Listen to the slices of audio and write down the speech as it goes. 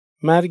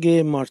مرگ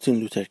مارتین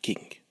لوتر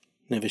کینگ،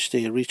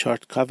 نوشته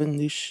ریچارد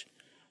کاوندیش،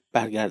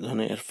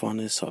 برگردان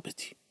عرفان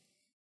ثابتی.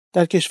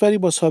 در کشوری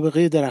با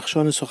سابقه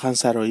درخشان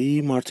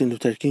سخنسرایی، مارتین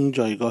لوتر کینگ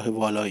جایگاه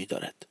والایی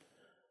دارد.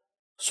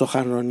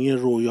 سخنرانی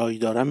رویایی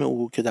دارم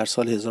او که در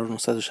سال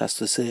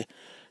 1963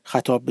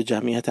 خطاب به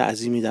جمعیت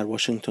عظیمی در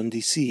واشنگتن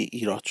دی سی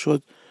ایراد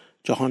شد،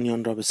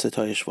 جهانیان را به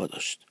ستایش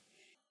واداشت.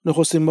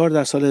 نخستین بار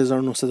در سال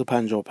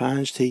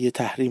 1955 طی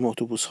تحریم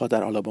اتوبوس‌ها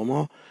در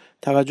آلاباما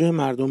توجه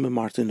مردم به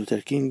مارتین لوتر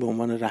کینگ به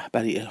عنوان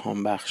رهبری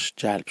الهام بخش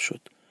جلب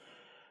شد.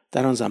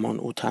 در آن زمان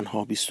او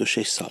تنها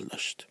 26 سال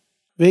داشت.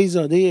 وی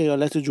زاده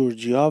ایالت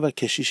جورجیا و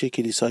کشیش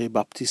کلیسای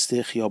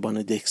باپتیست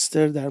خیابان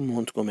دکستر در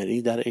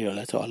مونتگومری در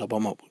ایالت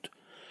آلاباما بود.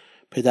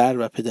 پدر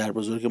و پدر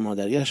بزرگ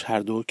مادریش هر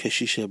دو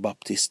کشیش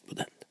باپتیست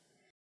بودند.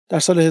 در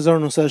سال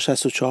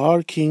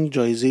 1964 کینگ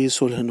جایزه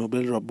صلح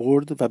نوبل را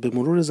برد و به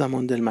مرور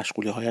زمان دل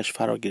مشغولی‌هایش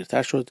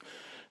فراگیرتر شد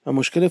و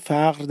مشکل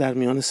فقر در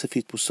میان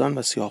سفیدپوستان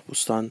و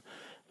سیاه‌پوستان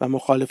و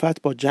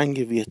مخالفت با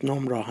جنگ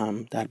ویتنام را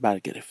هم در بر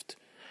گرفت.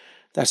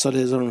 در سال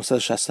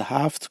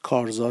 1967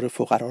 کارزار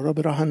فقرا را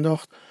به راه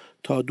انداخت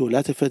تا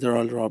دولت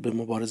فدرال را به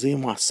مبارزه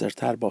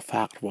موثرتر با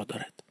فقر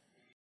وادارد.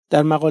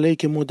 در مقاله‌ای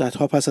که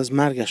مدت‌ها پس از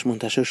مرگش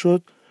منتشر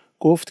شد،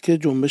 گفت که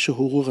جنبش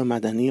حقوق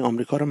مدنی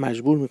آمریکا را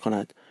مجبور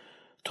می‌کند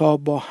تا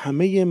با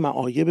همه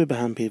معایب به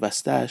هم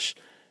پیوسته‌اش،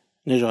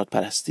 نژاد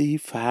پرستی،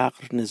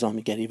 فقر،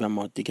 نظامیگری و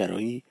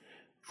مادیگرایی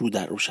رو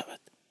در رو شود.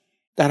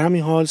 در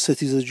همین حال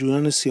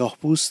ستیزه‌جویان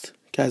سیاه‌پوست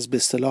که از به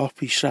اصطلاح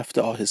پیشرفت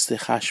آهسته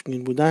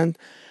خشمگین بودند،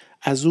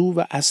 از او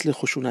و اصل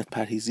خشونت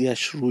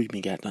پرهیزیش روی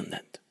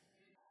می‌گرداندند.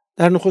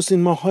 در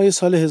نخستین ماه‌های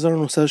سال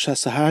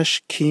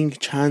 1968 کینگ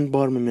چند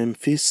بار به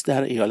ممفیس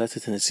در ایالت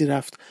تنسی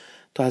رفت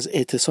تا از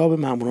اعتصاب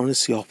ماموران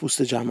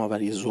سیاه‌پوست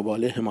جمع‌آوری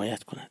زباله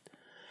حمایت کند.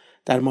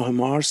 در ماه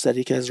مارس در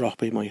یکی از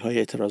راهپیمایی‌های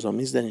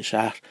اعتراض‌آمیز در این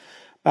شهر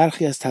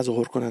برخی از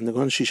تظاهر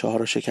کنندگان شیشه‌ها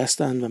را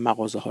شکستند و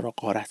مغازه‌ها را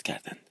غارت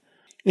کردند.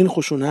 این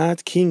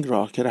خشونت کینگ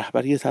را که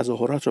رهبری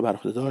تظاهرات را بر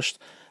عهده داشت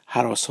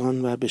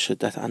هراسان و به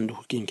شدت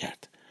اندوهگین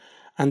کرد.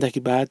 اندکی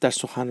بعد در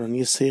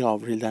سخنرانی 3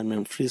 آوریل در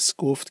ممفیس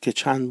گفت که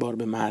چند بار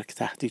به مرگ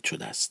تهدید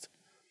شده است.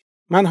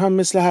 من هم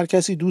مثل هر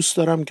کسی دوست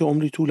دارم که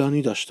عمری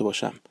طولانی داشته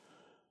باشم.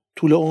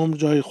 طول عمر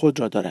جای خود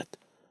را دارد،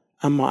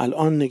 اما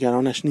الان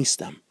نگرانش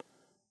نیستم.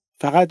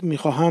 فقط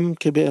می‌خواهم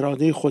که به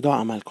اراده خدا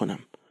عمل کنم.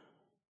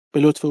 به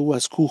لطف او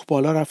از کوه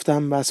بالا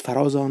رفتم و از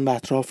فراز آن به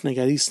اطراف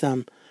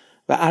نگریستم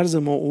و عرض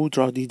موعود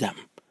را دیدم.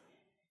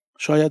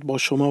 شاید با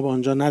شما به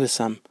آنجا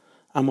نرسم،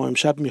 اما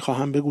امشب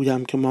می‌خواهم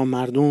بگویم که ما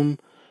مردم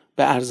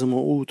به عرض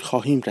موعود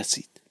خواهیم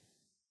رسید.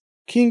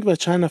 کینگ و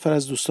چند نفر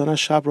از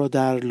دوستانش شب را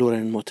در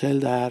لورن موتل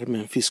در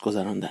ممفیس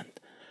گذراندند.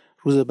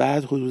 روز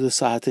بعد حدود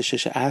ساعت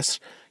 6 عصر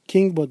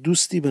کینگ با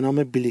دوستی به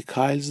نام بیلی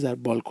کایلز در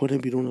بالکن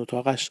بیرون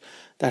اتاقش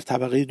در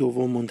طبقه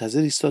دوم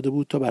منتظر ایستاده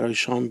بود تا برای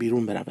شام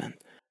بیرون بروند.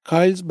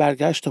 کایلز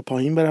برگشت تا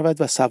پایین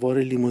برود و سوار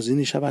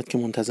لیموزینی شود که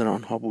منتظر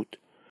آنها بود.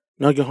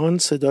 ناگهان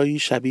صدایی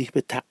شبیه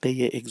به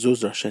تقه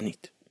اگزوز را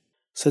شنید.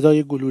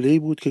 صدای گلوله‌ای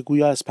بود که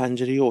گویا از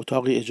پنجره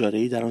اتاق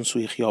اجاره‌ای در آن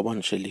سوی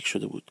خیابان شلیک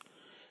شده بود.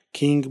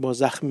 کینگ با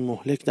زخمی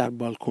مهلک در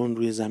بالکن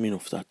روی زمین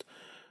افتاد.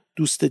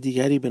 دوست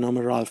دیگری به نام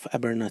رالف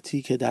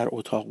ابرناتی که در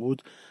اتاق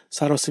بود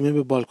سراسیمه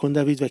به بالکن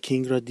دوید و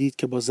کینگ را دید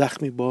که با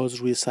زخمی باز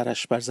روی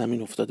سرش بر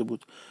زمین افتاده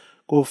بود.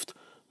 گفت: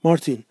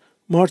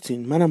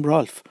 مارتین، منم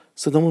رالف.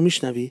 صدامو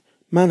میشنوی؟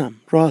 منم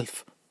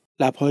رالف.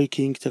 لبهای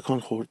کینگ تکان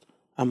خورد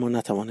اما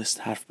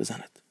نتوانست حرف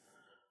بزند.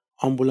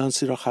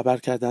 آمبولانسی را خبر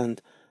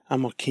کردند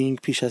اما کینگ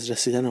پیش از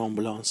رسیدن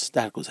آمبولانس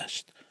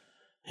درگذشت.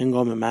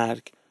 هنگام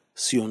مرگ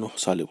 39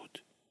 ساله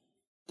بود.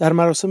 در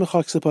مراسم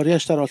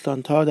خاکسپاریش در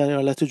آتلانتا در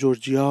ایالت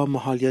جورجیا،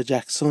 ماهالیا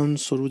جکسون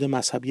سرود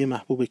مذهبی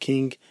محبوب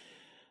کینگ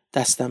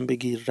دستم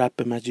بگیر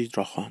رب مجید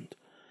را خواند.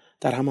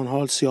 در همان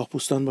حال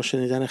سیاه‌پوستان با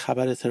شنیدن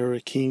خبر ترور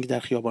کینگ در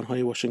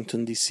خیابان‌های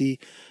واشنگتن دی سی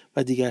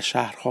و دیگر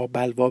شهرها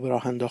بلوا به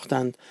راه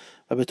انداختند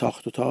و به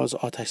تاخت و تاز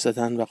آتش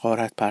زدند و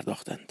غارت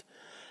پرداختند.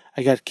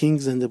 اگر کینگ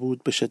زنده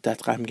بود به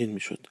شدت غمگین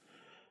می‌شد.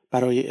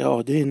 برای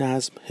اعاده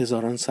نظم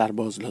هزاران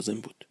سرباز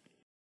لازم بود.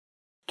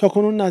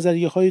 تاکنون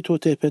نظریه‌های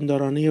توطئه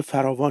پندارانه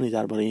فراوانی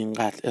درباره این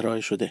قتل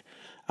ارائه شده،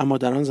 اما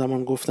در آن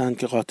زمان گفتند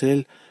که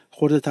قاتل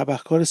خرده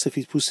تبهکار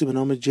سفیدپوستی به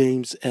نام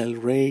جیمز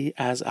ال ری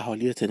از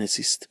اهالی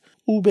تنسی است.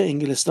 او به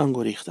انگلستان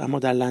گریخت اما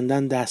در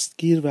لندن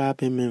دستگیر و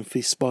به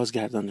ممفیس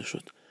بازگردانده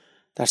شد.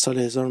 در سال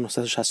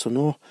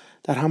 1969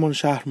 در همان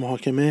شهر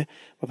محاکمه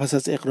و پس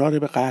از اقرار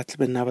به قتل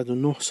به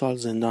 99 سال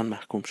زندان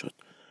محکوم شد.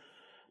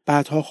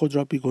 بعدها خود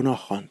را بیگناه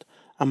خواند،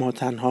 اما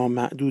تنها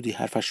معدودی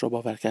حرفش را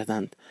باور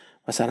کردند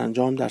و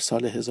سرانجام در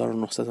سال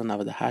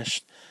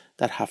 1998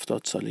 در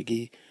 70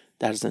 سالگی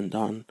در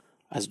زندان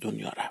از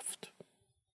دنیا رفت.